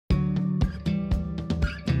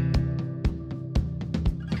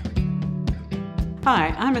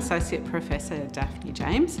Hi, I'm Associate Professor Daphne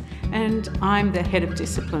James and I'm the Head of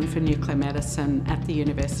Discipline for Nuclear Medicine at the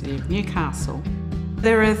University of Newcastle.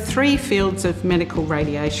 There are three fields of medical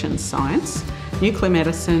radiation science: nuclear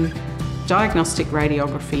medicine, diagnostic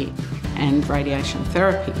radiography and radiation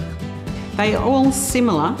therapy. They are all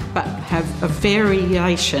similar but have a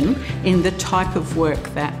variation in the type of work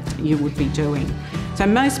that you would be doing. So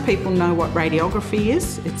most people know what radiography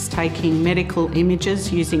is. It's taking medical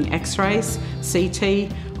images using X-rays, CT,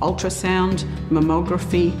 ultrasound,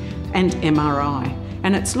 mammography and MRI.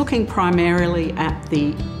 And it's looking primarily at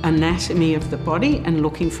the anatomy of the body and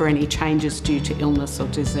looking for any changes due to illness or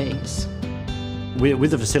disease.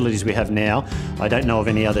 With the facilities we have now, I don't know of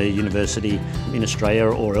any other university in Australia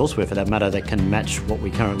or elsewhere for that matter that can match what we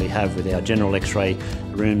currently have with our general X-ray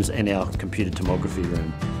rooms and our computed tomography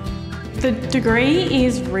room. The degree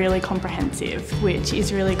is really comprehensive, which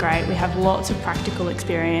is really great. We have lots of practical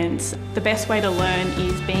experience. The best way to learn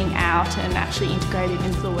is being out and actually integrated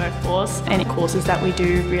into the workforce. Any courses that we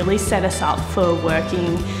do really set us up for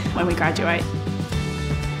working when we graduate.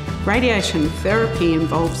 Radiation therapy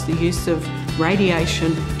involves the use of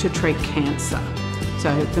radiation to treat cancer.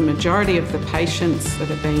 So the majority of the patients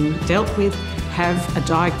that are being dealt with have a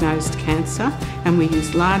diagnosed cancer, and we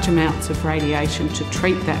use large amounts of radiation to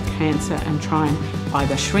treat that cancer and try and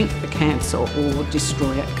either shrink the cancer or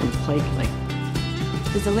destroy it completely.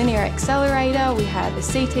 There's a linear accelerator, we have a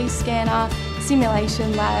CT scanner,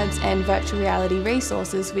 simulation labs and virtual reality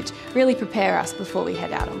resources which really prepare us before we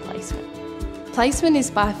head out on placement. Placement is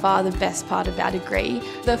by far the best part of our degree.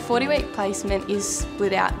 The 40-week placement is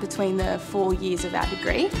split out between the 4 years of our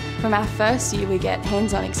degree. From our first year we get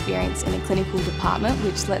hands-on experience in a clinical department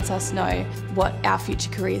which lets us know what our future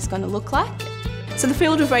career is going to look like. So the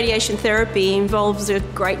field of radiation therapy involves a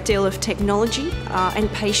great deal of technology and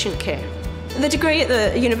patient care. The degree at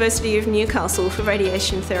the University of Newcastle for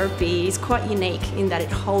radiation therapy is quite unique in that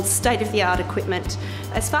it holds state-of-the-art equipment.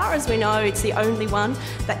 As far as we know, it's the only one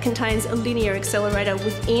that contains a linear accelerator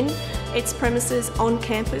within its premises on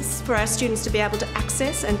campus for our students to be able to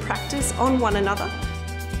access and practice on one another.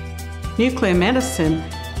 Nuclear medicine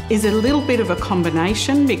is a little bit of a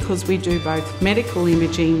combination because we do both medical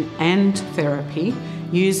imaging and therapy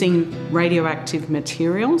using radioactive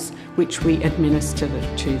materials which we administer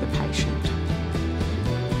to the patient.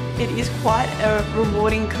 It is quite a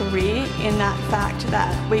rewarding career in that fact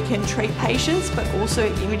that we can treat patients but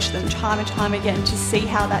also image them time and time again to see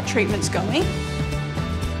how that treatment's going.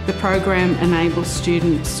 The program enables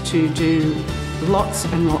students to do lots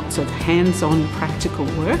and lots of hands-on practical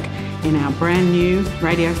work in our brand new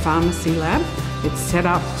radiopharmacy lab. It's set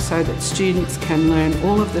up so that students can learn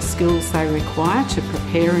all of the skills they require to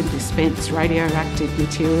prepare and dispense radioactive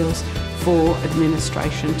materials for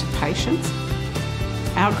administration to patients.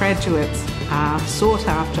 Our graduates are sought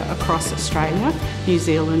after across Australia, New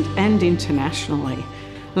Zealand and internationally.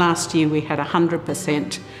 Last year we had a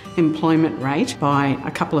 100% employment rate by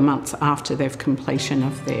a couple of months after their completion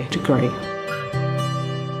of their degree.